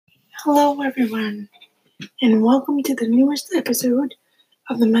Hello, everyone, and welcome to the newest episode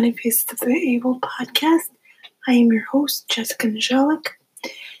of the Many Faces of the Able podcast. I am your host, Jessica Nijalik,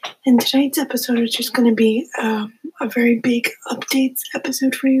 and tonight's episode is just going to be a very big updates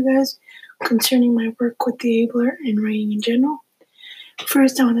episode for you guys concerning my work with the Abler and writing in general.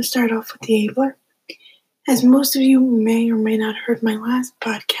 First, I want to start off with the Abler. As most of you may or may not have heard my last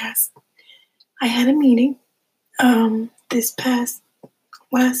podcast, I had a meeting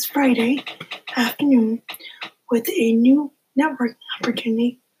last Friday afternoon with a new networking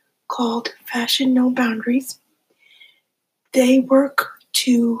opportunity called Fashion No Boundaries. They work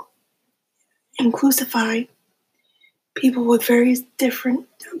to inclusify people with various different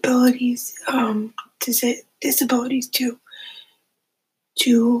abilities, disabilities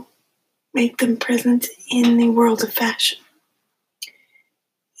to make them present in the world of fashion.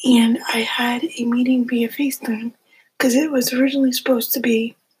 And I had a meeting via FaceTime because it was originally supposed to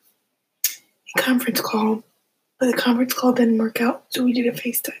be a conference call, but the conference call didn't work out, so we did a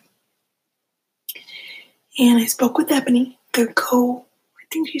FaceTime. And I spoke with Ebony, I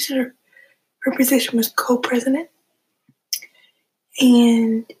think she said her position was co-president.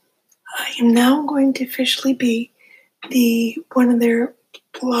 And I am now going to officially be one of their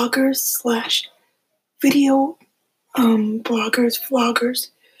bloggers/video vloggers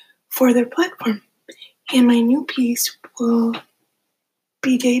for their platform. And my new piece will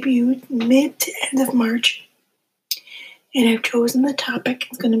be debuted mid to end of March. And I've chosen the topic.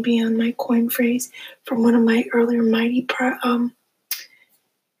 It's going to be on my coin phrase from one of my earlier mighty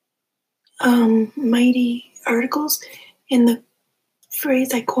articles. And the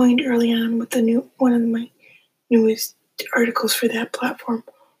phrase I coined early on with one of my newest articles for that platform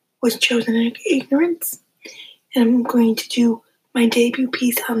was chosen in ignorance. And I'm going to do my debut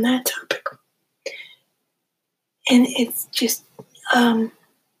piece on that topic. And it's just,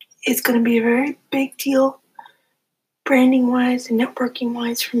 it's going to be a very big deal, branding-wise and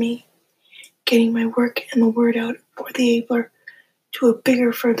networking-wise for me, getting my work and the word out for the Abler to a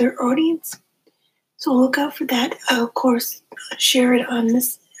bigger, further audience. So look out for that. I'll, of course, share it on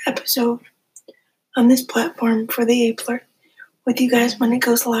this episode, on this platform for the Abler with you guys when it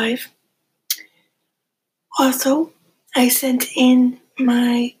goes live. Also, I sent in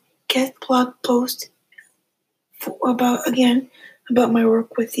my guest blog post about my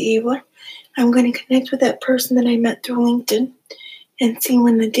work with the Abler. I'm going to connect with that person that I met through LinkedIn and see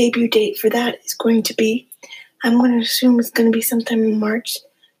when the debut date for that is going to be. I'm going to assume it's going to be sometime in March,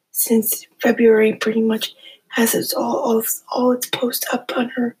 since February pretty much has all its posts up on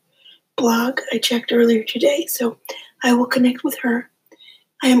her blog. I checked earlier today, so I will connect with her.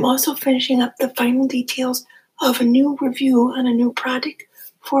 I am also finishing up the final details of a new review on a new product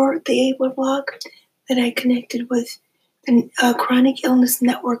for the Abler blog that I connected with the Chronic Illness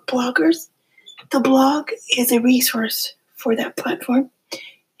Network bloggers. The blog is a resource for that platform,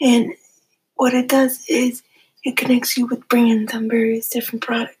 and what it does is it connects you with brands on various different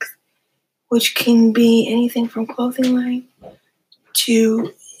products, which can be anything from clothing line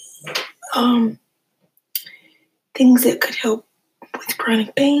to things that could help with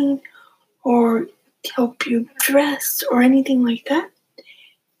chronic pain or help you dress or anything like that.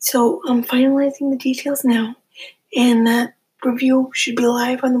 So I'm finalizing the details now, and that review should be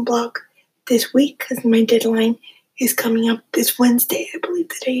live on the blog this week because my deadline is coming up this Wednesday, I believe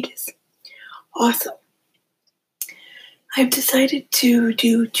the date is. Also, I've decided to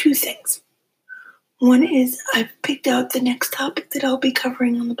do two things. One is I've picked out the next topic that I'll be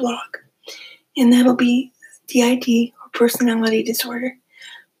covering on the blog, and that'll be DID or personality disorder.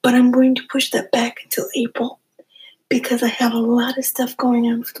 But I'm going to push that back until April because I have a lot of stuff going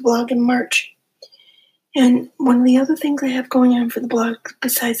on for the blog in March. And one of the other things I have going on for the blog,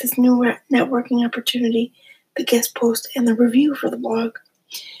 besides this new networking opportunity, the guest post, and the review for the blog,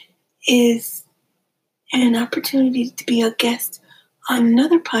 is an opportunity to be a guest on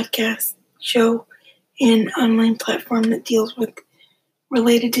another podcast show and online platform that deals with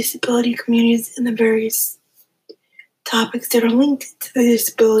related disability communities and the various topics that are linked to the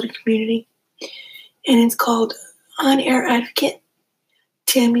disability community. And it's called On Air Advocate.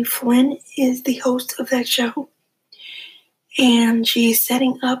 Tammy Flynn is the host of that show, and she's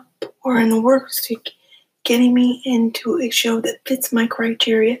setting up or in the works to getting me into a show that fits my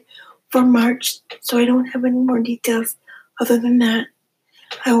criteria for March, so I don't have any more details other than that.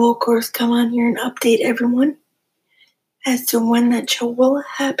 I will, of course, come on here and update everyone as to when that show will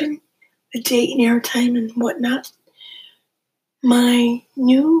happen, the date and airtime and whatnot. My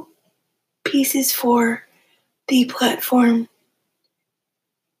new pieces for the platform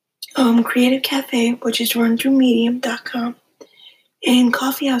Creative Cafe, which is run through Medium.com, and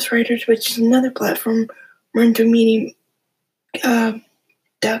Coffee House Writers, which is another platform run through Medium.com.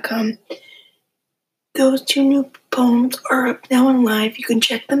 Those 2 new poems are up now and live. You can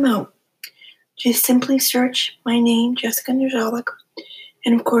check them out. Just simply search my name, Jessica Nierzalek,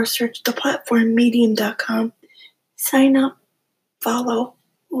 and of course search the platform Medium.com. Sign up, follow,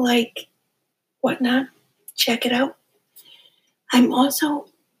 like, whatnot. Check it out. I'm also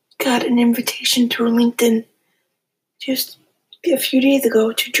got an invitation through LinkedIn just a few days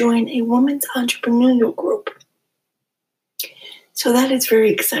ago to join a women's entrepreneurial group. So that is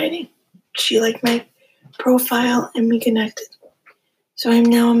very exciting. She liked my profile and we connected. So I'm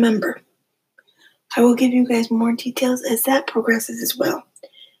now a member. I will give you guys more details as that progresses as well.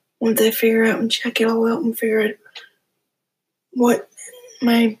 Once I figure out and check it all out and figure out what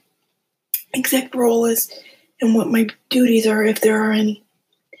my exact role is and what my duties are, if there are any.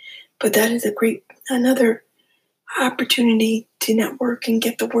 But that is another opportunity to network and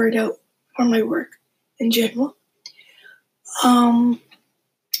get the word out for my work in general. Trying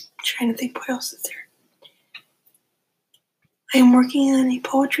to think what else is there. I am working on a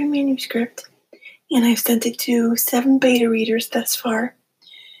poetry manuscript, and I've sent it to 7 beta readers thus far.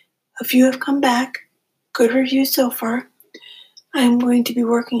 A few have come back. Good reviews so far. I'm going to be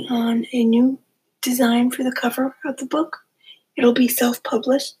working on a new design for the cover of the book. It'll be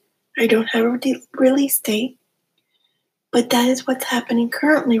self-published. I don't have a release date. But that is what's happening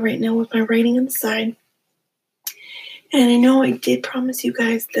currently right now with my writing on the side. And I know I did promise you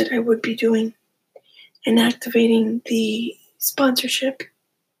guys that I would be doing and activating the sponsorship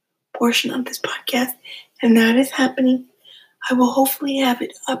portion of this podcast, and that is happening. I will hopefully have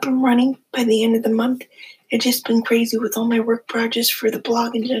it up and running by the end of the month. It's just been crazy with all my work projects for the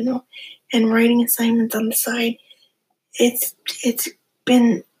blog in general and writing assignments on the side. It's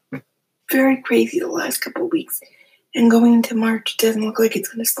been very crazy the last couple of weeks, and going into March doesn't look like it's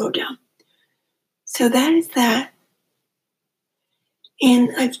going to slow down. So that is that. And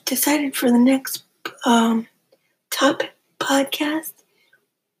I've decided for the next top podcast,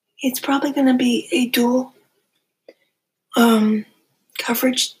 it's probably going to be a dual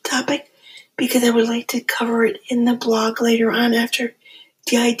coverage topic, because I would like to cover it in the blog later on after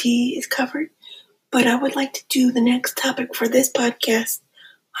the ID is covered. But I would like to do the next topic for this podcast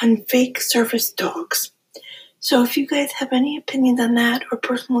on fake service dogs. So if you guys have any opinions on that or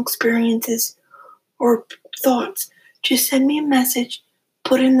personal experiences or thoughts, just send me a message.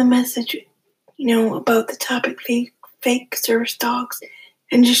 Put in the message, about the topic fake service dogs,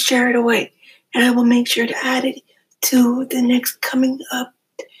 and just share it away. And I will make sure to add it to the next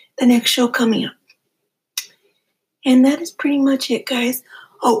show coming up. And that is pretty much it, guys.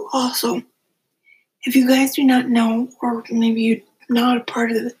 Oh, also, if you guys do not know, or maybe you're not a part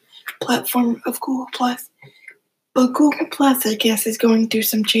of the platform of Google+, but Google+, I guess, is going through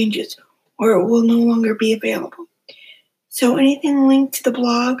some changes, or it will no longer be available. So anything linked to the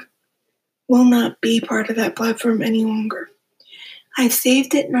blog will not be part of that platform any longer. I've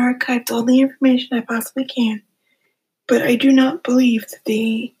saved it and archived all the information I possibly can, but I do not believe that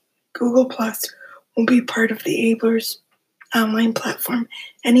the Google Plus will be part of the Ablers online platform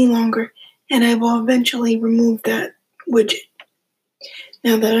any longer, and I will eventually remove that widget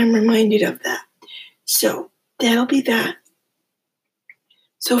now that I'm reminded of that. So that'll be that.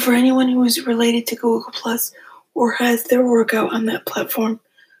 So for anyone who is related to Google Plus or has their work out on that platform,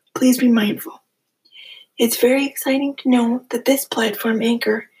 please be mindful. It's very exciting to know that this platform,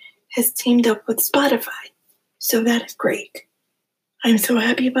 Anchor, has teamed up with Spotify. So that is great. I'm so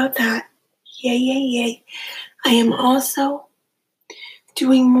happy about that. Yay, yay, yay. I am also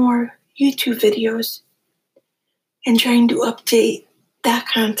doing more YouTube videos and trying to update that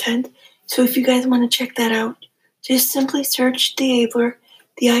content. So if you guys want to check that out, just simply search The Abler.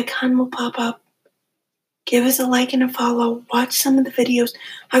 The icon will pop up. Give us a like and a follow. Watch some of the videos.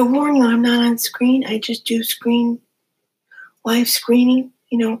 I warn you, I'm not on screen. I just do live screening,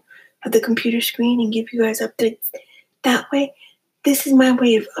 of the computer screen and give you guys updates that way. This is my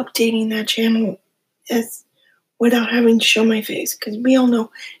way of updating that channel without having to show my face, because we all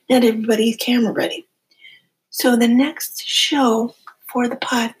know not everybody's camera ready. So the next show for the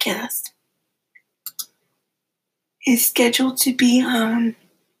podcast is scheduled to be on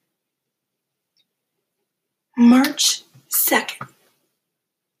March 2nd.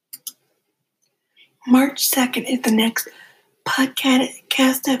 March 2nd is the next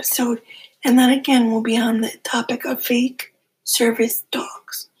podcast episode, and that again will be on the topic of fake service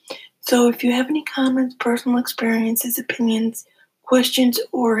dogs. So if you have any comments, personal experiences, opinions, questions,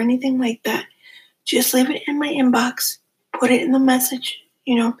 or anything like that, just leave it in my inbox. Put it in the message,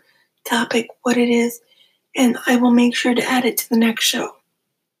 topic, what it is, and I will make sure to add it to the next show.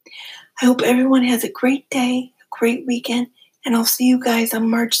 I hope everyone has a great day, a great weekend, and I'll see you guys on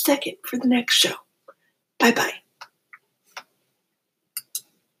March 2nd for the next show. Bye-bye.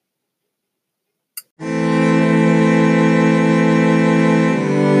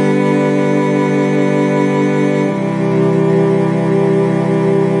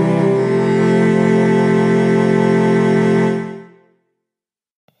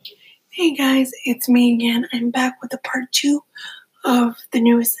 Hey guys, it's me again. I'm back with a part 2 of the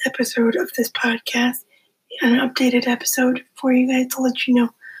newest episode of this podcast, an updated episode for you guys to let you know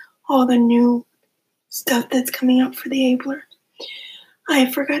all the new stuff that's coming up for the Abler.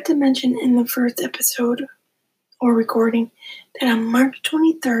 I forgot to mention in the first episode or recording that on March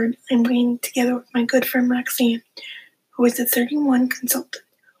 23rd, I'm getting together with my good friend Roxanne, who is a 31 consultant.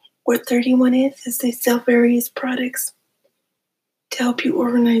 What 31 is they sell various products to help you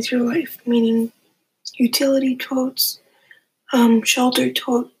organize your life, meaning utility totes, shoulder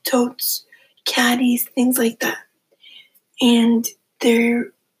totes, caddies, things like that. And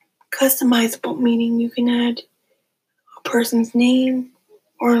they're customizable, meaning you can add a person's name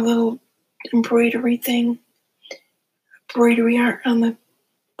or a little embroidery art on the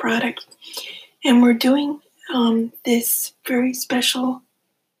product. And we're doing this very special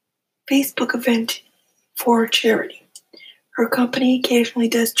Facebook event for charity. Her company occasionally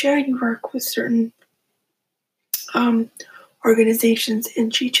does charity work with certain organizations,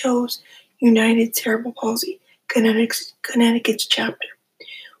 and she chose United Cerebral Palsy, Connecticut's chapter.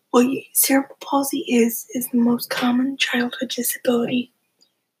 Well, cerebral palsy is the most common childhood disability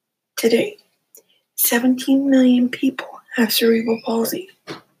today. 17 million people have cerebral palsy.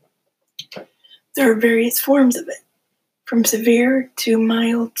 There are various forms of it, from severe to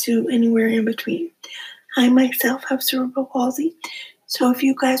mild to anywhere in between. I myself have cerebral palsy, so if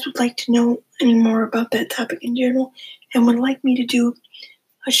you guys would like to know any more about that topic in general and would like me to do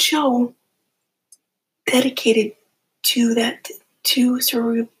a show dedicated to that, to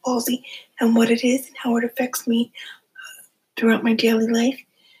cerebral palsy and what it is and how it affects me throughout my daily life,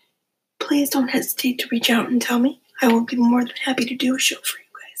 please don't hesitate to reach out and tell me. I will be more than happy to do a show for you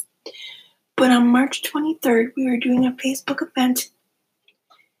guys. But on March 23rd, we are doing a Facebook event,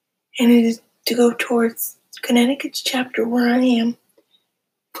 and it is to go towards Connecticut's chapter where I am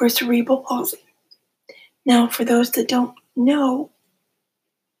for cerebral palsy. Now, for those that don't know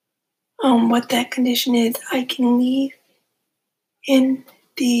what that condition is, I can leave in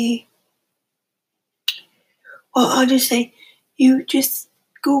the, I'll just say, you just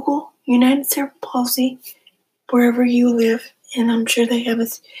Google United Cerebral Palsy wherever you live, and I'm sure they have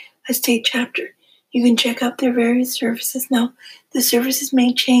a state chapter. You can check out their various services. Now, the services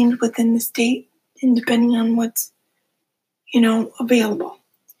may change within the state and depending on what's, available.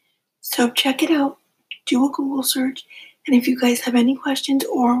 So check it out, do a Google search, and if you guys have any questions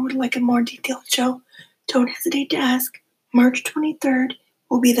or would like a more detailed show, don't hesitate to ask. March 23rd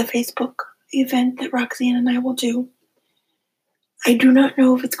will be the Facebook event that Roxanne and I will do. I do not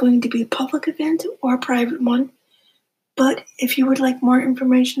know if it's going to be a public event or a private one, but if you would like more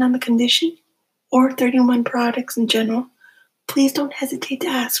information on the condition or 31 products in general, please don't hesitate to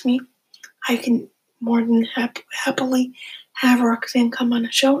ask me. I can more than happily have Roxanne come on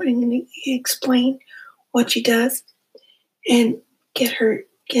a show and explain what she does and get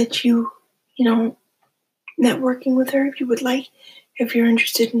you, networking with her if you would like, if you're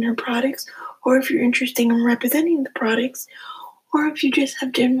interested in her products, or if you're interested in representing the products, or if you just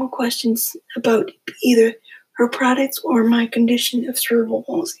have general questions about either her products or my condition of cerebral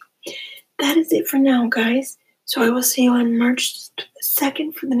palsy. That is it for now, guys. So I will see you on March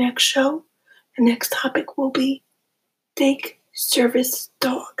 2nd for the next show. The next topic will be fake service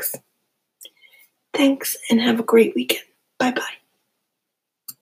dogs. Thanks and have a great weekend. Bye-bye.